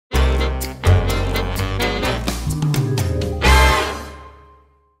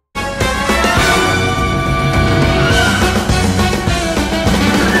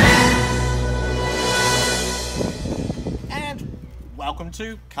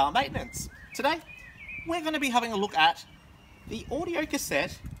to Car Maintenance. Today, we're going to be having a look at the audio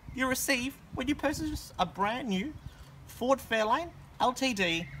cassette you receive when you purchase a brand new Ford Fairlane,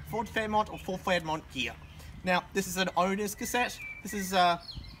 LTD, Ford Fairmont or Ford Fairmont gear. Now, this is an owner's cassette. This is an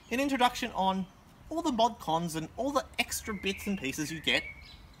introduction on all the mod cons and all the extra bits and pieces you get,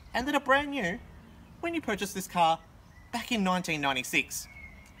 and that are brand new when you purchase this car back in 1996,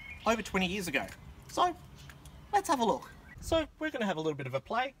 over 20 years ago. So, let's have a look. So, we're going to have a little bit of a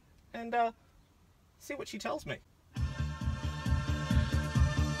play and see what she tells me.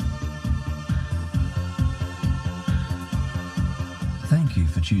 Thank you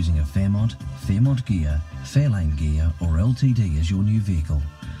for choosing a Fairmont, Fairmont Gear, Fairlane Gear or LTD as your new vehicle.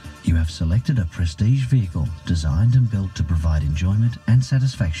 You have selected a prestige vehicle designed and built to provide enjoyment and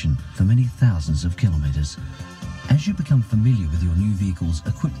satisfaction for many thousands of kilometres. As you become familiar with your new vehicle's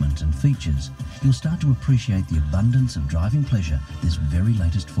equipment and features, you'll start to appreciate the abundance of driving pleasure this very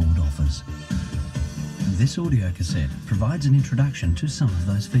latest Ford offers. This audio cassette provides an introduction to some of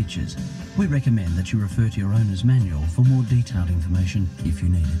those features. We recommend that you refer to your owner's manual for more detailed information if you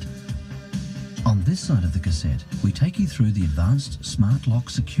need it. On this side of the cassette, we take you through the advanced smart lock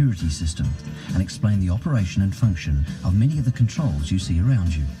security system and explain the operation and function of many of the controls you see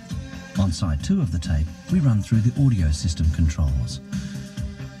around you. On side 2 of the tape, we run through the audio system controls.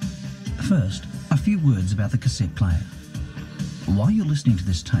 First, a few words about the cassette player. While you're listening to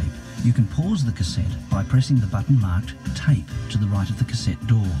this tape, you can pause the cassette by pressing the button marked Tape to the right of the cassette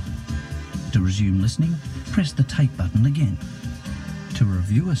door. To resume listening, press the Tape button again. To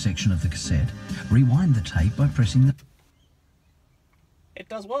review a section of the cassette, rewind the tape by pressing the... It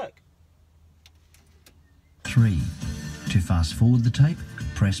does work. 3. To fast forward the tape,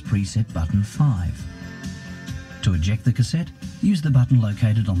 press preset button 5. To eject the cassette, use the button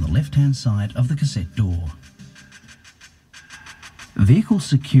located on the left-hand side of the cassette door. Vehicle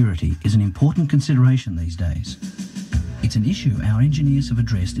security is an important consideration these days. It's an issue our engineers have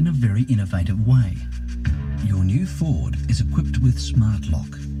addressed in a very innovative way. Your new Ford is equipped with Smart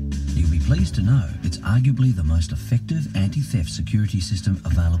Lock. You'll be pleased to know it's arguably the most effective anti-theft security system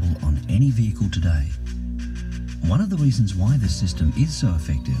available on any vehicle today. One of the reasons why this system is so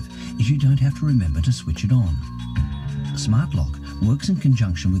effective is you don't have to remember to switch it on. Smart Lock works in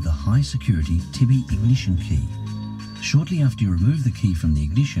conjunction with the high security Tibby ignition key. Shortly after you remove the key from the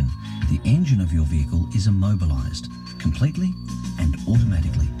ignition, the engine of your vehicle is immobilized, completely and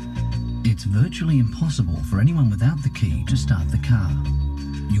automatically. It's virtually impossible for anyone without the key to start the car.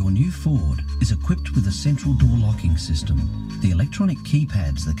 Your new Ford is equipped with a central door locking system. The electronic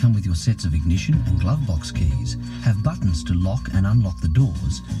keypads that come with your sets of ignition and glove box keys have buttons to lock and unlock the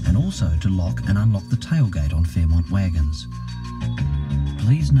doors and also to lock and unlock the tailgate on Fairmont wagons.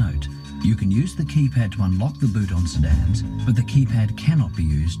 Please note, you can use the keypad to unlock the boot on sedans, but the keypad cannot be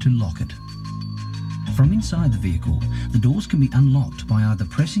used to lock it. From inside the vehicle, the doors can be unlocked by either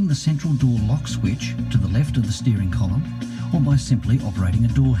pressing the central door lock switch to the left of the steering column or by simply operating a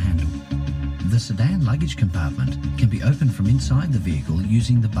door handle. The sedan luggage compartment can be opened from inside the vehicle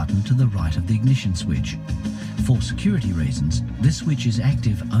using the button to the right of the ignition switch. For security reasons, this switch is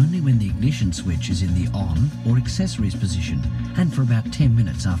active only when the ignition switch is in the on or accessories position and for about 10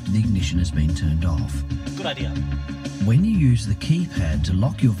 minutes after the ignition has been turned off. Good idea. When you use the keypad to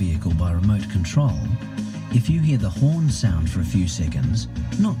lock your vehicle by remote control, if you hear the horn sound for a few seconds,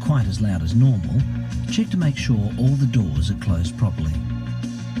 not quite as loud as normal, check to make sure all the doors are closed properly.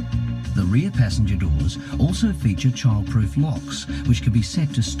 The rear passenger doors also feature child-proof locks, which can be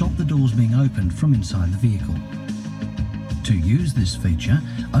set to stop the doors being opened from inside the vehicle. To use this feature,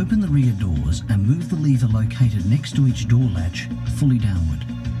 open the rear doors and move the lever located next to each door latch fully downward.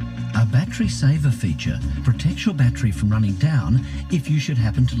 A battery saver feature protects your battery from running down if you should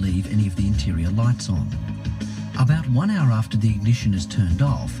happen to leave any of the interior lights on. About 1 hour after the ignition is turned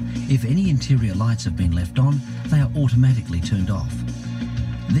off, if any interior lights have been left on, they are automatically turned off.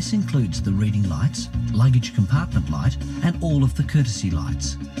 This includes the reading lights, luggage compartment light, and all of the courtesy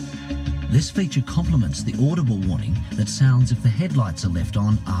lights. This feature complements the audible warning that sounds if the headlights are left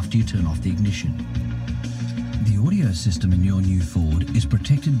on after you turn off the ignition. The audio system in your new Ford is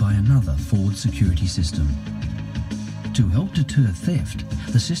protected by another Ford security system. To help deter theft,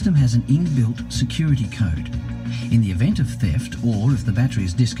 the system has an inbuilt security code. In the event of theft, or if the battery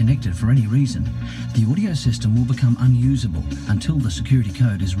is disconnected for any reason, the audio system will become unusable until the security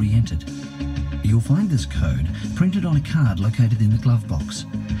code is re-entered. You'll find this code printed on a card located in the glove box.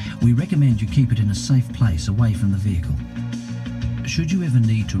 We recommend you keep it in a safe place away from the vehicle. Should you ever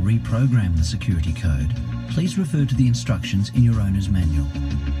need to reprogram the security code, please refer to the instructions in your owner's manual.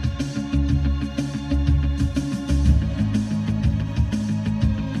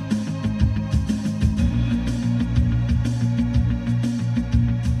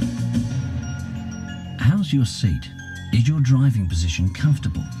 to your seat. Is your driving position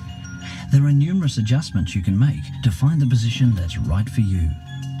comfortable? There are numerous adjustments you can make to find the position that's right for you.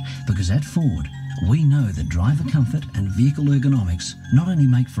 Because at Ford, we know that driver comfort and vehicle ergonomics not only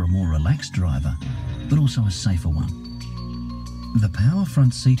make for a more relaxed driver, but also a safer one. The power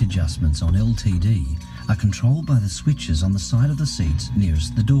front seat adjustments on LTD are controlled by the switches on the side of the seats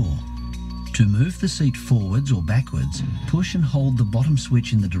nearest the door. To move the seat forwards or backwards, push and hold the bottom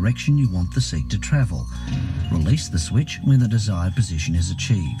switch in the direction you want the seat to travel. Release the switch when the desired position is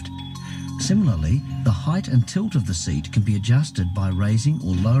achieved. Similarly, the height and tilt of the seat can be adjusted by raising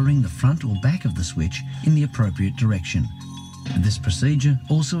or lowering the front or back of the switch in the appropriate direction. This procedure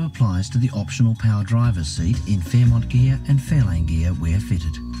also applies to the optional power driver's seat in Fairmont gear and Fairlane gear where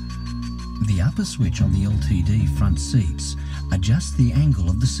fitted. The upper switch on the LTD front seats adjusts the angle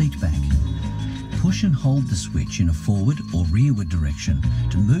of the seat back. Push and hold the switch in a forward or rearward direction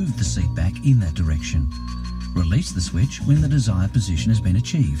to move the seat back in that direction. Release the switch when the desired position has been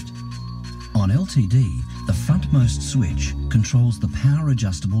achieved. On LTD, the frontmost switch controls the power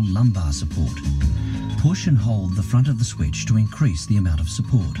adjustable lumbar support. Push and hold the front of the switch to increase the amount of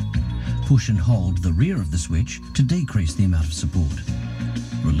support. Push and hold the rear of the switch to decrease the amount of support.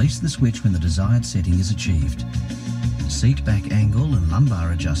 Release the switch when the desired setting is achieved. Seat back angle and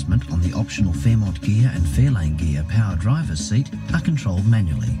lumbar adjustment on the optional Fairmont gear and Fairlane gear power driver's seat are controlled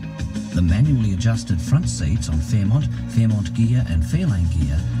manually. The manually adjusted front seats on Fairmont, Fairmont gear and Fairlane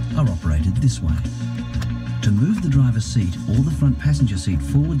gear are operated this way. To move the driver's seat or the front passenger seat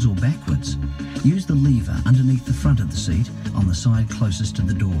forwards or backwards, use the lever underneath the front of the seat on the side closest to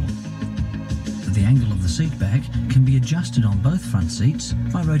the door. The angle of the seat back can be adjusted on both front seats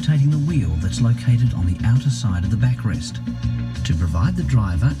by rotating the wheel that's located on the outer side of the backrest. To provide the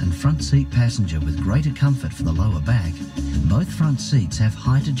driver and front seat passenger with greater comfort for the lower back, both front seats have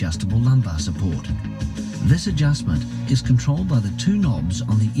height adjustable lumbar support. This adjustment is controlled by the two knobs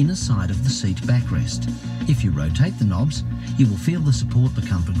on the inner side of the seat backrest. If you rotate the knobs, you will feel the support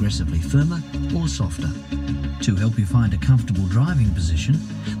become progressively firmer or softer. To help you find a comfortable driving position,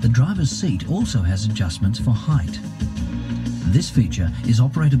 the driver's seat also has adjustments for height. This feature is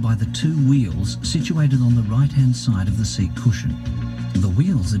operated by the two wheels situated on the right-hand side of the seat cushion. The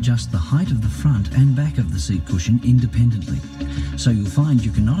wheels adjust the height of the front and back of the seat cushion independently, so you'll find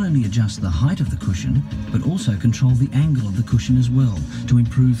you can not only adjust the height of the cushion, but also control the angle of the cushion as well to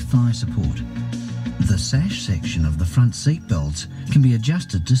improve thigh support. The sash section of the front seat belts can be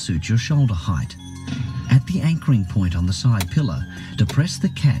adjusted to suit your shoulder height. At the anchoring point on the side pillar, depress the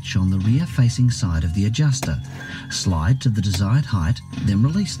catch on the rear-facing side of the adjuster. Slide to the desired height, then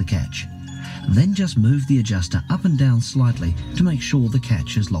release the catch. Then just move the adjuster up and down slightly to make sure the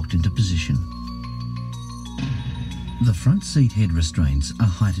catch is locked into position. The front seat head restraints are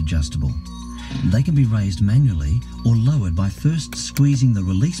height adjustable. They can be raised manually or lowered by first squeezing the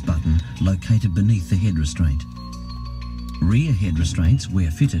release button located beneath the head restraint. Rear head restraints, where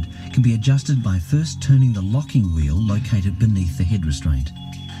fitted, can be adjusted by first turning the locking wheel located beneath the head restraint.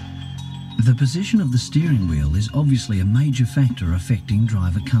 The position of the steering wheel is obviously a major factor affecting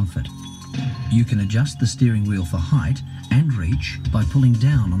driver comfort. You can adjust the steering wheel for height and reach by pulling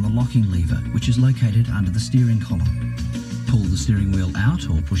down on the locking lever, which is located under the steering column. Pull the steering wheel out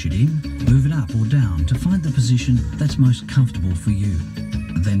or push it in, move it up or down to find the position that's most comfortable for you.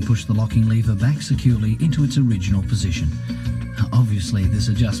 Then push the locking lever back securely into its original position. Obviously, this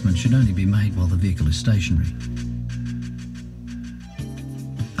adjustment should only be made while the vehicle is stationary.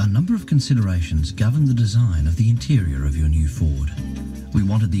 A number of considerations govern the design of the interior of your new Ford. We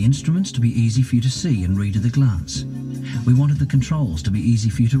wanted the instruments to be easy for you to see and read at a glance. We wanted the controls to be easy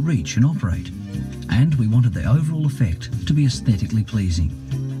for you to reach and operate. And we wanted the overall effect to be aesthetically pleasing.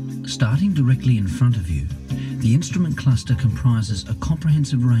 Starting directly in front of you, the instrument cluster comprises a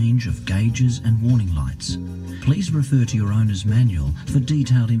comprehensive range of gauges and warning lights. Please refer to your owner's manual for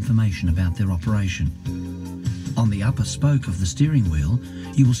detailed information about their operation. On the upper spoke of the steering wheel,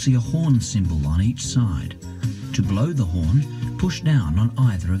 you will see a horn symbol on each side. To blow the horn, push down on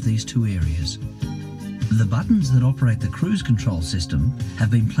either of these two areas. The buttons that operate the cruise control system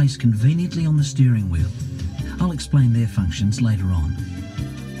have been placed conveniently on the steering wheel. I'll explain their functions later on.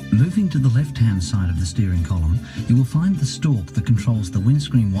 Moving to the left-hand side of the steering column, you will find the stalk that controls the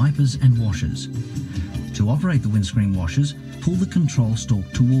windscreen wipers and washers. To operate the windscreen washers, pull the control stalk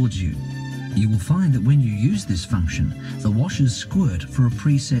towards you. You will find that when you use this function, the washers squirt for a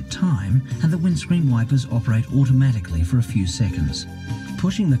preset time and the windscreen wipers operate automatically for a few seconds.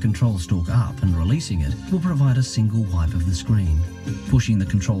 Pushing the control stalk up and releasing it will provide a single wipe of the screen. Pushing the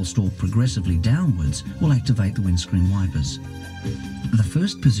control stalk progressively downwards will activate the windscreen wipers. The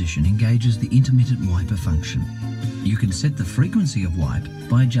first position engages the intermittent wiper function. You can set the frequency of wipe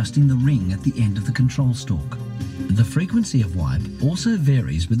by adjusting the ring at the end of the control stalk. The frequency of wipe also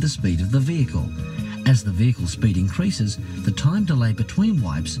varies with the speed of the vehicle. As the vehicle speed increases, the time delay between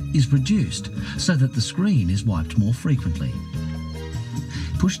wipes is reduced so that the screen is wiped more frequently.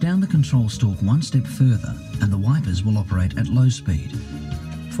 Push down the control stalk one step further and the wipers will operate at low speed.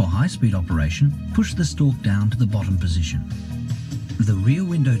 For high-speed operation, push the stalk down to the bottom position. The rear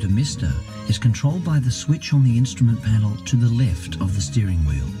window demister is controlled by the switch on the instrument panel to the left of the steering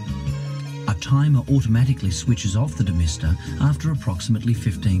wheel. A timer automatically switches off the demister after approximately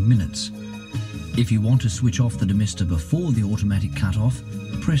 15 minutes. If you want to switch off the demister before the automatic cut-off,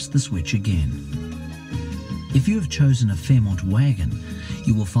 press the switch again. If you have chosen a Fairmont wagon,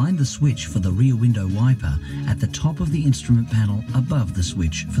 you will find the switch for the rear window wiper at the top of the instrument panel above the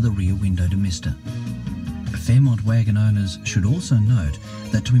switch for the rear window demister. Fairmont wagon owners should also note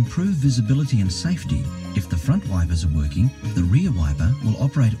that to improve visibility and safety, if the front wipers are working, the rear wiper will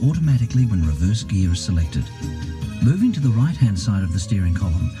operate automatically when reverse gear is selected. Moving to the right-hand side of the steering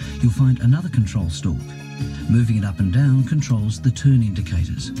column, you'll find another control stalk. Moving it up and down controls the turn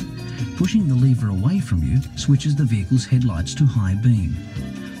indicators. Pushing the lever away from you switches the vehicle's headlights to high beam.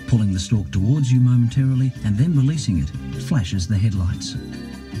 Pulling the stalk towards you momentarily and then releasing it flashes the headlights.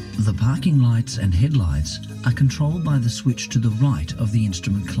 The parking lights and headlights are controlled by the switch to the right of the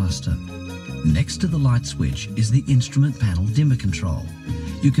instrument cluster. Next to the light switch is the instrument panel dimmer control.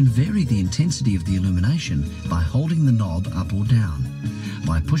 You can vary the intensity of the illumination by holding the knob up or down.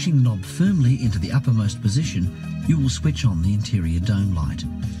 By pushing the knob firmly into the uppermost position, you will switch on the interior dome light.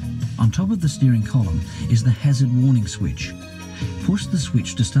 On top of the steering column is the hazard warning switch. Push the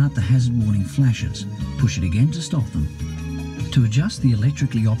switch to start the hazard warning flashes. Push it again to stop them. To adjust the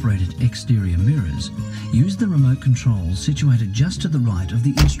electrically operated exterior mirrors, use the remote control situated just to the right of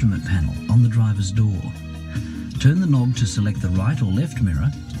the instrument panel on the driver's door. Turn the knob to select the right or left mirror,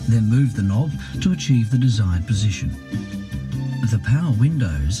 then move the knob to achieve the desired position. The power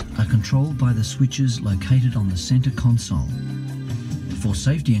windows are controlled by the switches located on the center console. For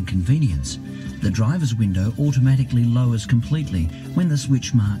safety and convenience, the driver's window automatically lowers completely when the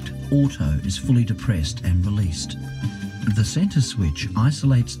switch marked Auto is fully depressed and released. The center switch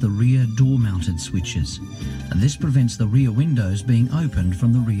isolates the rear door-mounted switches, and this prevents the rear windows being opened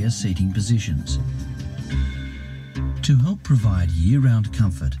from the rear seating positions. To help provide year-round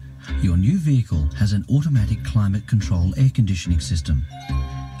comfort, your new vehicle has an automatic climate control air conditioning system.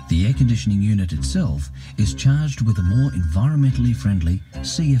 The air conditioning unit itself is charged with a more environmentally friendly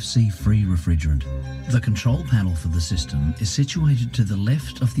CFC-free refrigerant. The control panel for the system is situated to the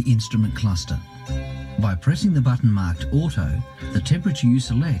left of the instrument cluster. By pressing the button marked Auto, the temperature you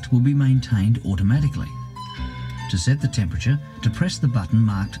select will be maintained automatically. To set the temperature, press the button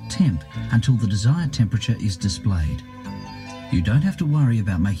marked Temp until the desired temperature is displayed. You don't have to worry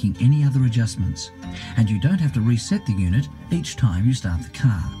about making any other adjustments, and you don't have to reset the unit each time you start the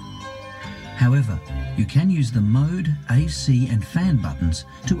car. However, you can use the Mode, AC and Fan buttons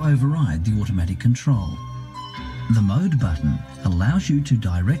to override the automatic control. The Mode button allows you to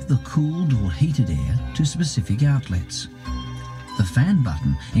direct the cooled or heated air to specific outlets. The Fan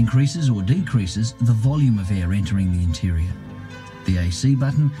button increases or decreases the volume of air entering the interior. The AC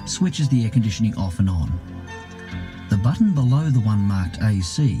button switches the air conditioning off and on. The button below the one marked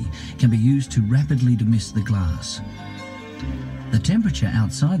AC can be used to rapidly demist the glass. The temperature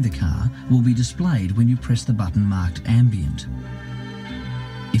outside the car will be displayed when you press the button marked Ambient.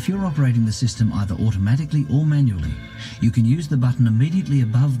 If you're operating the system either automatically or manually, you can use the button immediately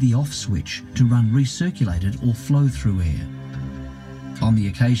above the off switch to run recirculated or flow-through air. On the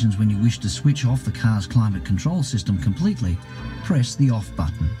occasions when you wish to switch off the car's climate control system completely, press the off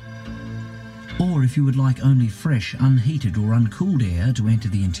button. Or if you would like only fresh, unheated or uncooled air to enter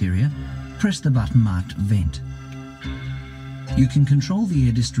the interior, press the button marked Vent. You can control the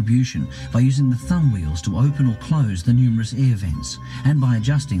air distribution by using the thumb wheels to open or close the numerous air vents and by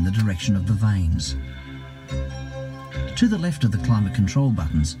adjusting the direction of the vanes. To the left of the climate control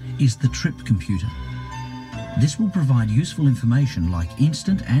buttons is the trip computer. This will provide useful information like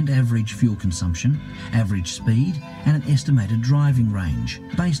instant and average fuel consumption, average speed and an estimated driving range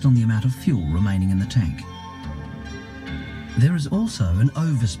based on the amount of fuel remaining in the tank. There is also an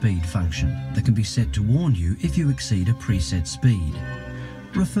overspeed function that can be set to warn you if you exceed a preset speed.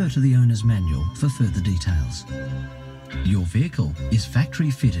 Refer to the owner's manual for further details. Your vehicle is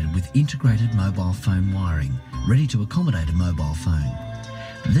factory fitted with integrated mobile phone wiring, ready to accommodate a mobile phone.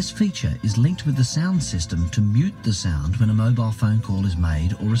 This feature is linked with the sound system to mute the sound when a mobile phone call is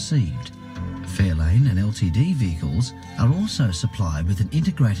made or received. Fairlane and LTD vehicles are also supplied with an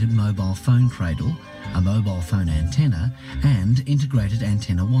integrated mobile phone cradle, a mobile phone antenna and integrated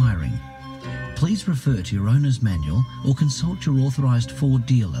antenna wiring. Please refer to your owner's manual or consult your authorised Ford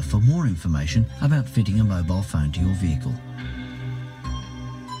dealer for more information about fitting a mobile phone to your vehicle.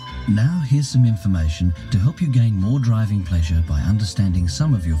 Now here's some information to help you gain more driving pleasure by understanding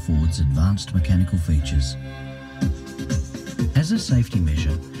some of your Ford's advanced mechanical features. As a safety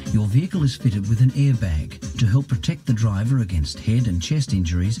measure, your vehicle is fitted with an airbag to help protect the driver against head and chest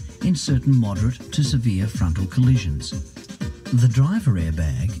injuries in certain moderate to severe frontal collisions. The driver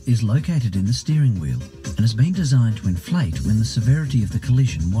airbag is located in the steering wheel and has been designed to inflate when the severity of the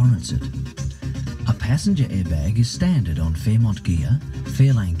collision warrants it. A passenger airbag is standard on Fairmont gear,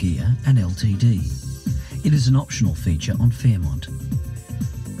 Fairlane gear and LTD. It is an optional feature on Fairmont.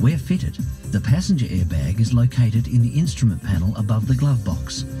 Where fitted, the passenger airbag is located in the instrument panel above the glove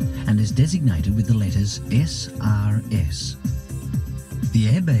box and is designated with the letters SRS. The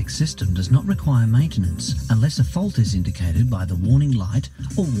airbag system does not require maintenance unless a fault is indicated by the warning light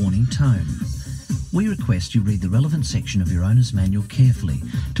or warning tone. We request you read the relevant section of your owner's manual carefully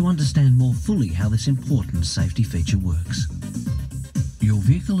to understand more fully how this important safety feature works. Your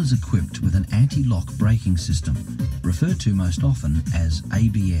vehicle is equipped with an anti-lock braking system, referred to most often as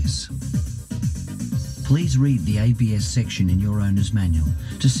ABS. Please read the ABS section in your owner's manual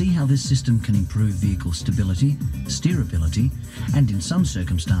to see how this system can improve vehicle stability, steerability, and in some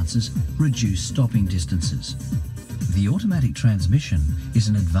circumstances, reduce stopping distances. The automatic transmission is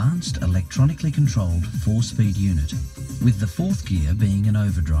an advanced electronically controlled 4-speed unit, with the fourth gear being an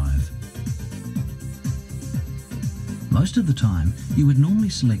overdrive. Most of the time, you would normally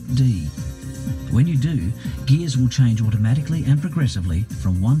select D. When you do, gears will change automatically and progressively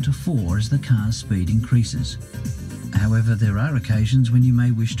from 1 to 4 as the car's speed increases. However, there are occasions when you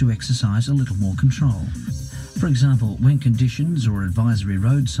may wish to exercise a little more control. For example, when conditions or advisory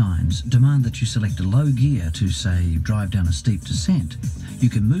road signs demand that you select a low gear to, say, drive down a steep descent, you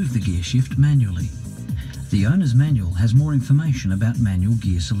can move the gear shift manually. The owner's manual has more information about manual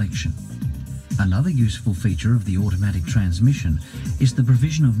gear selection. Another useful feature of the automatic transmission is the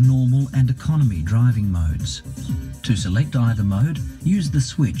provision of normal and economy driving modes. To select either mode, use the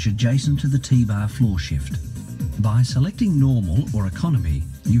switch adjacent to the T-bar floor shift. By selecting normal or economy,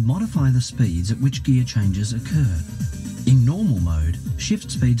 you modify the speeds at which gear changes occur. In normal mode, shift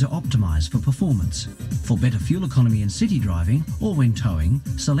speeds are optimized for performance. For better fuel economy in city driving or when towing,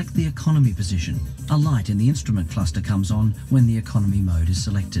 select the economy position. A light in the instrument cluster comes on when the economy mode is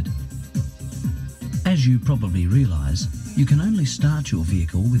selected. As you probably realise, you can only start your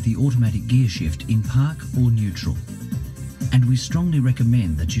vehicle with the automatic gear shift in park or neutral. And we strongly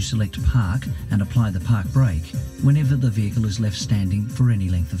recommend that you select park and apply the park brake whenever the vehicle is left standing for any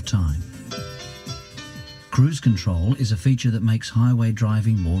length of time. Cruise control is a feature that makes highway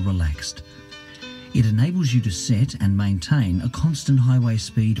driving more relaxed. It enables you to set and maintain a constant highway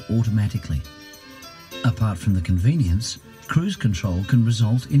speed automatically. Apart from the convenience, cruise control can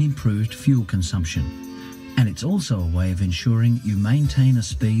result in improved fuel consumption, and it's also a way of ensuring you maintain a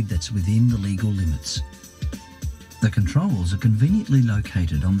speed that's within the legal limits. The controls are conveniently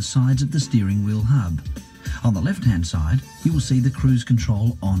located on the sides of the steering wheel hub. On the left-hand side, you will see the cruise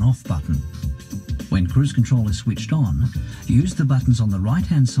control on-off button. When cruise control is switched on, use the buttons on the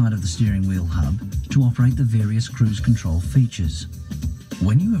right-hand side of the steering wheel hub to operate the various cruise control features.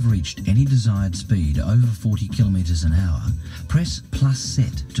 When you have reached any desired speed over 40 kilometers an hour, press plus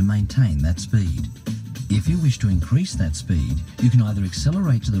set to maintain that speed. If you wish to increase that speed, you can either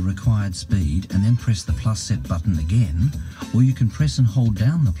accelerate to the required speed and then press the plus set button again, or you can press and hold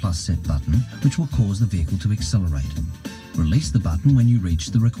down the plus set button, which will cause the vehicle to accelerate. Release the button when you reach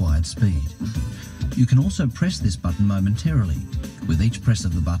the required speed. You can also press this button momentarily. With each press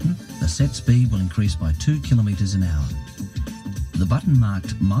of the button, the set speed will increase by 2 kilometers an hour. The button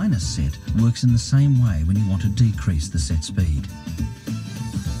marked minus set works in the same way when you want to decrease the set speed.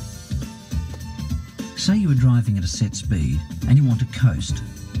 Say you are driving at a set speed and you want to coast.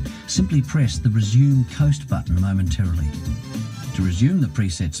 Simply press the resume coast button momentarily. To resume the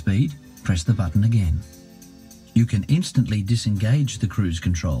preset speed, press the button again. You can instantly disengage the cruise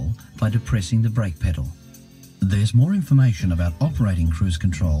control by depressing the brake pedal. There's more information about operating cruise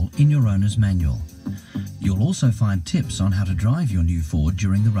control in your owner's manual. You'll also find tips on how to drive your new Ford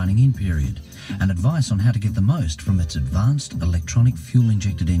during the running-in period and advice on how to get the most from its advanced electronic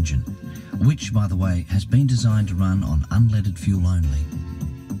fuel-injected engine, which, by the way, has been designed to run on unleaded fuel only.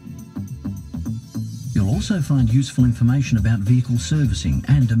 You'll also find useful information about vehicle servicing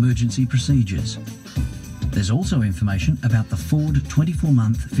and emergency procedures. There's also information about the Ford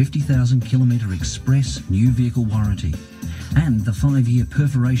 24-month 50,000 kilometre express new vehicle warranty and the 5-year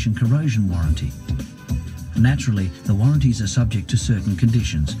perforation corrosion warranty. Naturally, the warranties are subject to certain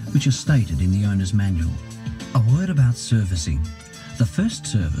conditions which are stated in the owner's manual. A word about servicing. The first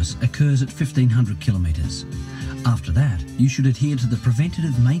service occurs at 1,500 kilometres. After that, you should adhere to the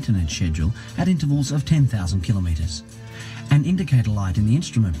preventative maintenance schedule at intervals of 10,000 kilometres. An indicator light in the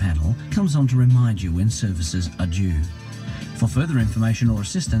instrument panel comes on to remind you when services are due. For further information or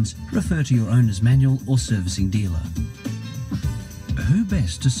assistance, refer to your owner's manual or servicing dealer. Who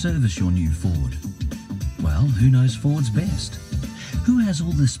best to service your new Ford? Well, who knows Ford's best? Who has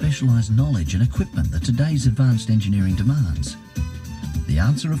all the specialised knowledge and equipment that today's advanced engineering demands? The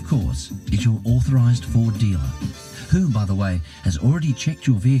answer, of course, is your authorised Ford dealer, who, by the way, has already checked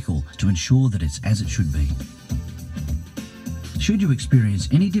your vehicle to ensure that it's as it should be. Should you experience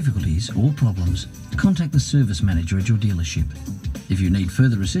any difficulties or problems, contact the service manager at your dealership. If you need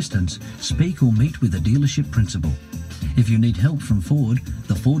further assistance, speak or meet with a dealership principal. If you need help from Ford,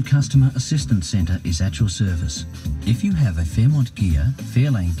 the Ford Customer Assistance Centre is at your service. If you have a Fairmont gear,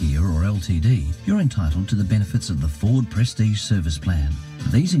 Fairlane gear or LTD, you're entitled to the benefits of the Ford Prestige Service Plan.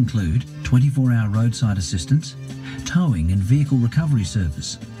 These include 24-hour roadside assistance, towing and vehicle recovery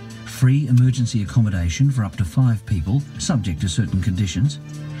service, free emergency accommodation for up to 5 people, subject to certain conditions,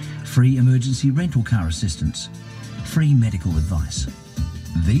 free emergency rental car assistance, free medical advice.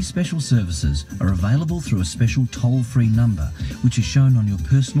 These special services are available through a special toll-free number which is shown on your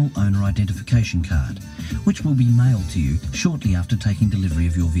personal owner identification card, which will be mailed to you shortly after taking delivery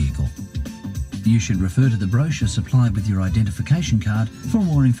of your vehicle. You should refer to the brochure supplied with your identification card for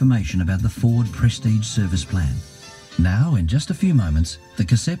more information about the Ford Prestige Service Plan. Now, in just a few moments, the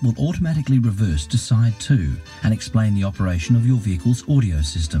cassette will automatically reverse to side 2 and explain the operation of your vehicle's audio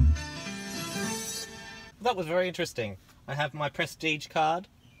system. That was very interesting. I have my Prestige card.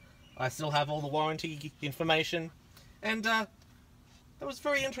 I still have all the warranty information. And that was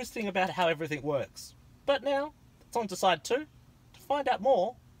very interesting about how everything works. But now, it's on to side 2 to find out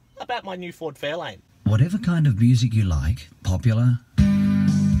more about my new Ford Fairlane. Whatever kind of music you like, popular,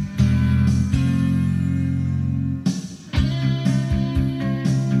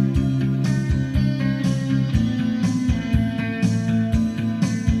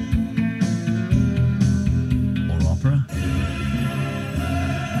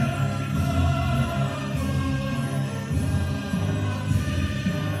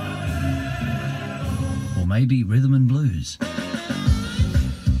 maybe rhythm and blues.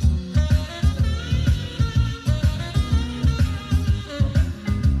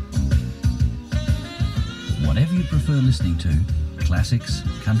 Whatever you prefer listening to, classics,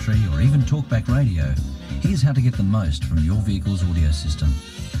 country or even talkback radio, here's how to get the most from your vehicle's audio system.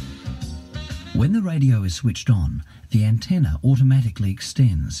 When the radio is switched on, the antenna automatically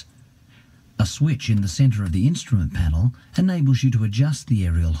extends. A switch in the centre of the instrument panel enables you to adjust the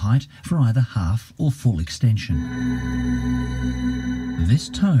aerial height for either half or full extension. This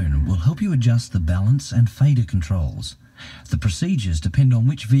tone will help you adjust the balance and fader controls. The procedures depend on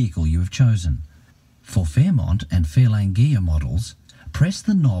which vehicle you have chosen. For Fairmont and Fairlane gear models, press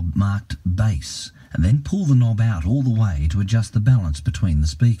the knob marked bass and then pull the knob out all the way to adjust the balance between the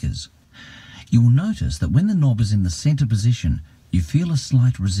speakers. You will notice that when the knob is in the centre position, you feel a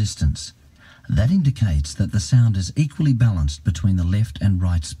slight resistance. That indicates that the sound is equally balanced between the left and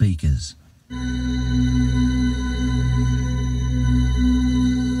right speakers.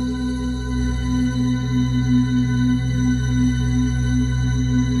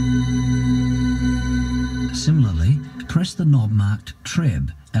 Similarly, press the knob marked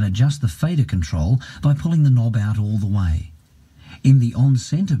treb and adjust the fader control by pulling the knob out all the way. In the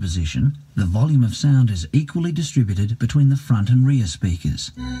on-centre position, the volume of sound is equally distributed between the front and rear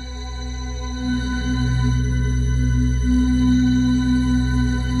speakers.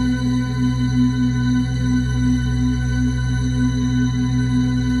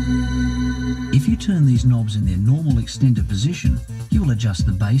 If you turn these knobs in their normal extended position, you will adjust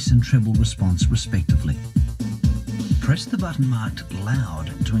the bass and treble response respectively. Press the button marked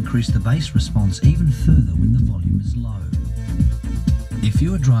loud to increase the bass response even further when the volume is low. If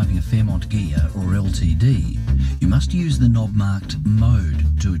you are driving a Fairmont gear or LTD, you must use the knob marked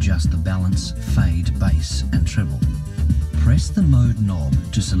mode to adjust the balance, fade, bass and treble. Press the mode knob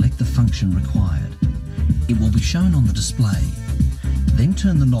to select the function required. It will be shown on the display. Then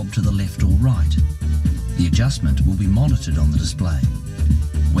turn the knob to the left or right. The adjustment will be monitored on the display.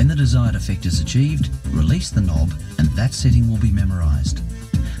 When the desired effect is achieved, release the knob and that setting will be memorised.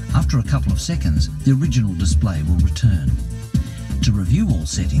 After a couple of seconds, the original display will return. To review all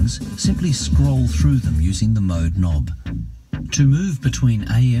settings, simply scroll through them using the mode knob. To move between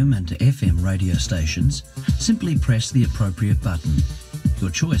AM and FM radio stations, simply press the appropriate button.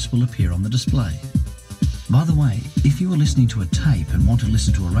 Your choice will appear on the display. By the way, if you are listening to a tape and want to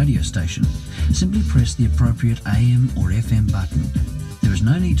listen to a radio station, simply press the appropriate AM or FM button. There is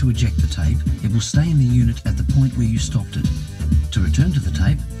no need to eject the tape, it will stay in the unit at the point where you stopped it. To return to the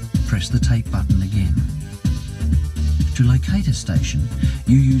tape, press the tape button again. To locate a station,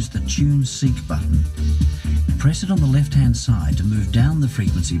 you use the Tune Seek button. Press it on the left-hand side to move down the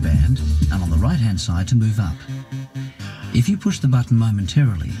frequency band and on the right-hand side to move up. If you push the button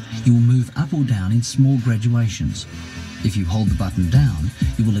momentarily, you will move up or down in small graduations. If you hold the button down,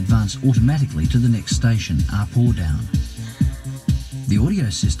 you will advance automatically to the next station, up or down. The audio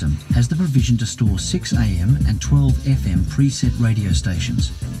system has the provision to store 6 AM and 12 FM preset radio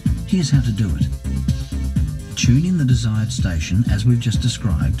stations. Here's how to do it. Tune in the desired station as we've just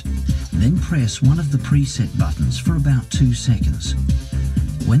described, then press one of the preset buttons for about 2 seconds.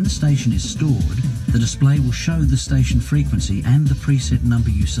 When the station is stored, the display will show the station frequency and the preset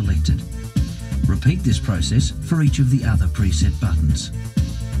number you selected. Repeat this process for each of the other preset buttons.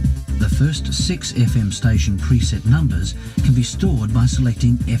 The first 6 FM station preset numbers can be stored by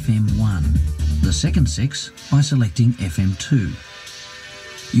selecting FM1, the second 6 by selecting FM2.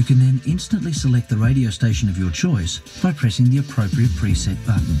 You can then instantly select the radio station of your choice by pressing the appropriate preset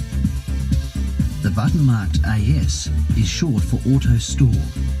button. The button marked AS is short for Auto Store.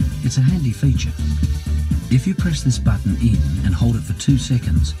 It's a handy feature. If you press this button in and hold it for 2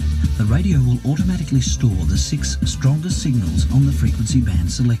 seconds, the radio will automatically store the 6 strongest signals on the frequency band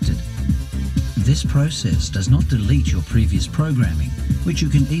selected. This process does not delete your previous programming, which you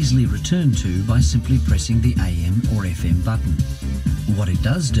can easily return to by simply pressing the AM or FM button. What it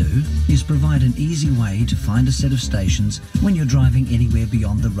does do is provide an easy way to find a set of stations when you're driving anywhere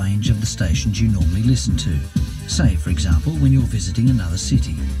beyond the range of the stations you normally listen to. Say, for example, when you're visiting another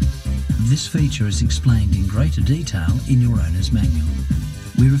city. This feature is explained in greater detail in your owner's manual.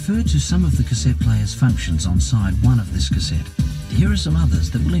 We refer to some of the cassette player's functions on side 1 of this cassette. Here are some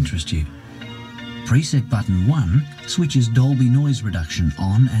others that will interest you. Preset button 1 switches Dolby noise reduction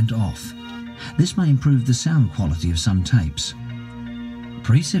on and off. This may improve the sound quality of some tapes.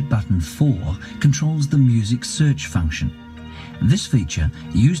 Preset button 4 controls the music search function. This feature,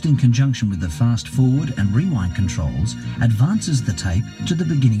 used in conjunction with the fast forward and rewind controls, advances the tape to the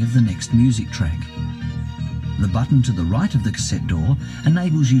beginning of the next music track. The button to the right of the cassette door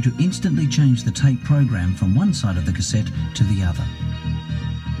enables you to instantly change the tape program from one side of the cassette to the other.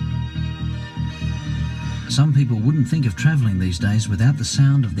 Some people wouldn't think of travelling these days without the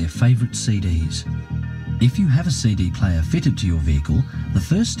sound of their favourite CDs. If you have a CD player fitted to your vehicle, the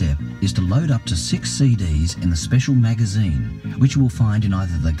first step is to load up to 6 CDs in the special magazine, which you will find in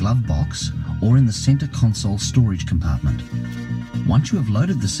either the glove box or in the centre console storage compartment. Once you have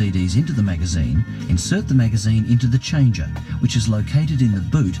loaded the CDs into the magazine, insert the magazine into the changer, which is located in the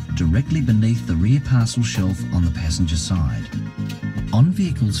boot directly beneath the rear parcel shelf on the passenger side. On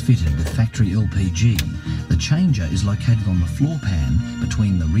vehicles fitted with factory LPG, the changer is located on the floor pan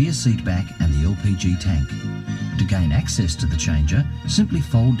between the rear seat back and the LPG tank. To gain access to the changer, simply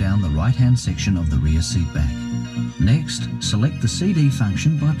fold down the right-hand section of the rear seat back. Next, select the CD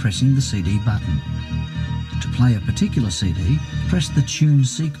function by pressing the CD button. To play a particular CD, press the Tune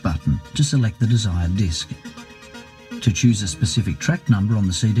Seek button to select the desired disc. To choose a specific track number on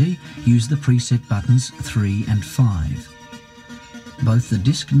the CD, use the preset buttons 3 and 5. Both the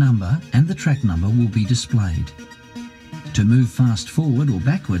disc number and the track number will be displayed. To move fast forward or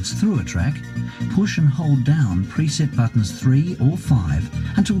backwards through a track, push and hold down preset buttons 3 or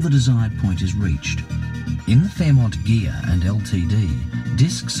 5 until the desired point is reached. In the Fairmont Gear and LTD,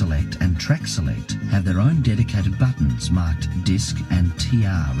 Disc Select and Track Select have their own dedicated buttons marked Disc and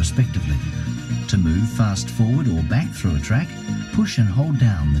TR respectively. To move fast forward or back through a track, push and hold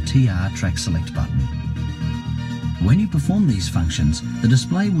down the TR Track Select button. When you perform these functions, the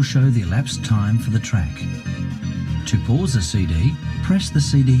display will show the elapsed time for the track. To pause a CD, press the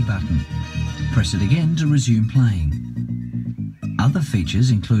CD button. Press it again to resume playing. Other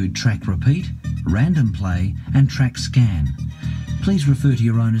features include track repeat, random play and track scan. Please refer to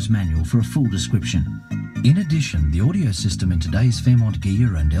your owner's manual for a full description. In addition, the audio system in today's Fairmont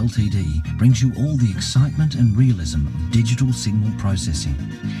Gear and LTD brings you all the excitement and realism of digital signal processing.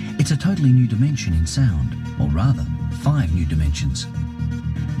 It's a totally new dimension in sound, or rather, 5 new dimensions.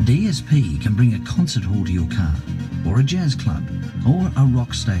 DSP can bring a concert hall to your car, or a jazz club, or a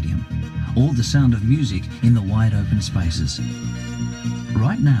rock stadium, or the sound of music in the wide open spaces.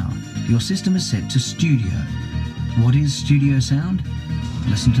 Right now, your system is set to studio. What is studio sound?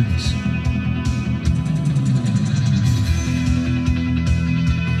 Listen to this.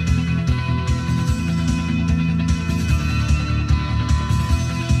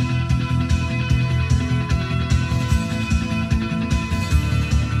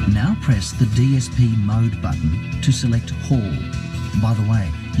 Now press the DSP mode button to select Hall. By the way,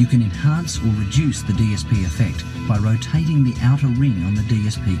 you can enhance or reduce the DSP effect by rotating the outer ring on the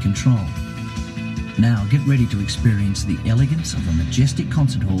DSP control. Now get ready to experience the elegance of a majestic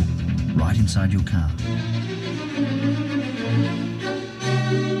concert hall right inside your car.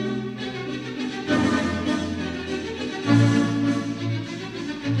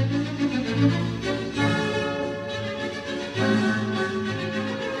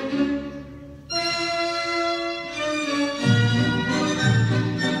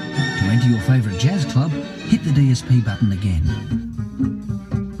 To enter your favourite jazz club, hit the DSP button again.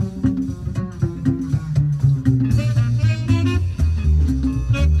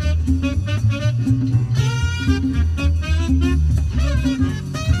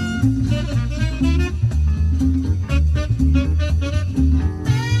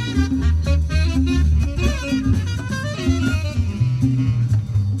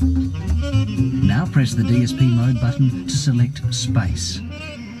 Now press the DSP mode button to select Space.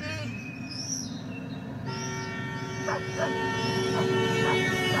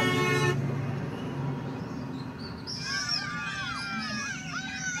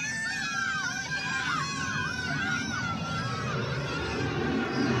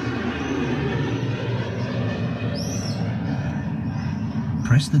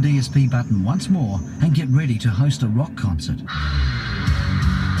 Press the DSP button once more and get ready to host a rock concert.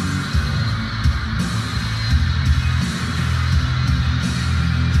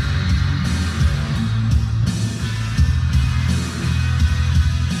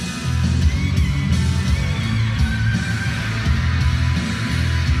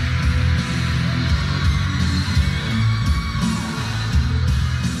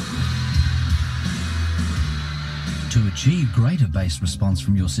 To achieve greater bass response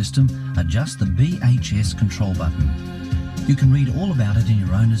from your system, adjust the BHS control button. You can read all about it in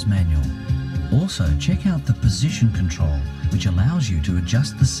your owner's manual. Also, check out the position control, which allows you to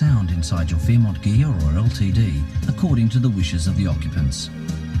adjust the sound inside your Fairmont gear or LTD according to the wishes of the occupants.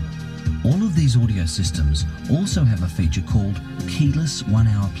 All of these audio systems also have a feature called Keyless 1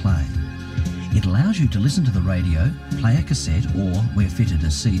 Hour Play. It allows you to listen to the radio, play a cassette or, where fitted,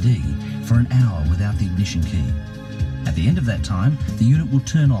 a CD for an hour without the ignition key. At the end of that time, the unit will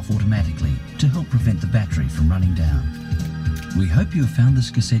turn off automatically to help prevent the battery from running down. We hope you have found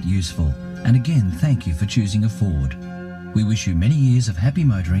this cassette useful, and again thank you for choosing a Ford. We wish you many years of happy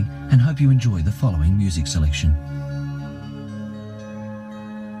motoring and hope you enjoy the following music selection.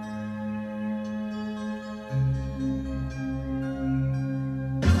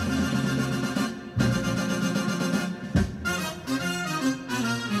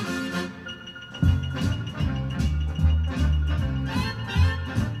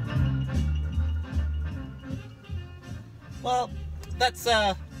 Well, that's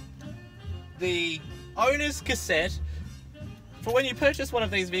the owner's cassette for when you purchase one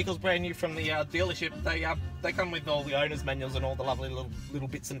of these vehicles brand new from the dealership. They come with all the owner's manuals and all the lovely little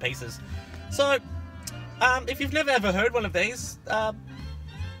bits and pieces. So, if you've never ever heard one of these,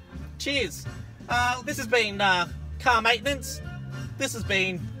 cheers. This has been car maintenance. This has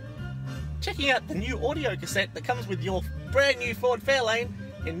been checking out the new audio cassette that comes with your brand new Ford Fairlane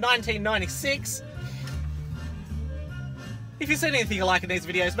in 1996. If you've seen anything you like in these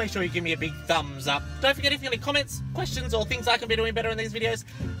videos, make sure you give me a big thumbs up. Don't forget, if you have any comments, questions, or things I can be doing better in these videos,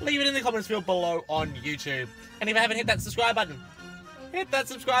 leave it in the comments field below on YouTube. And if you haven't hit that subscribe button, hit that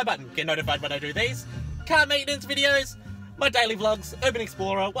subscribe button. Get notified when I do these car maintenance videos, my daily vlogs, Urban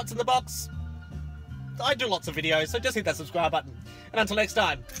Explorer, What's in the Box. I do lots of videos, so just hit that subscribe button. And until next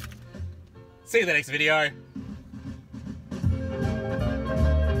time, see you in the next video.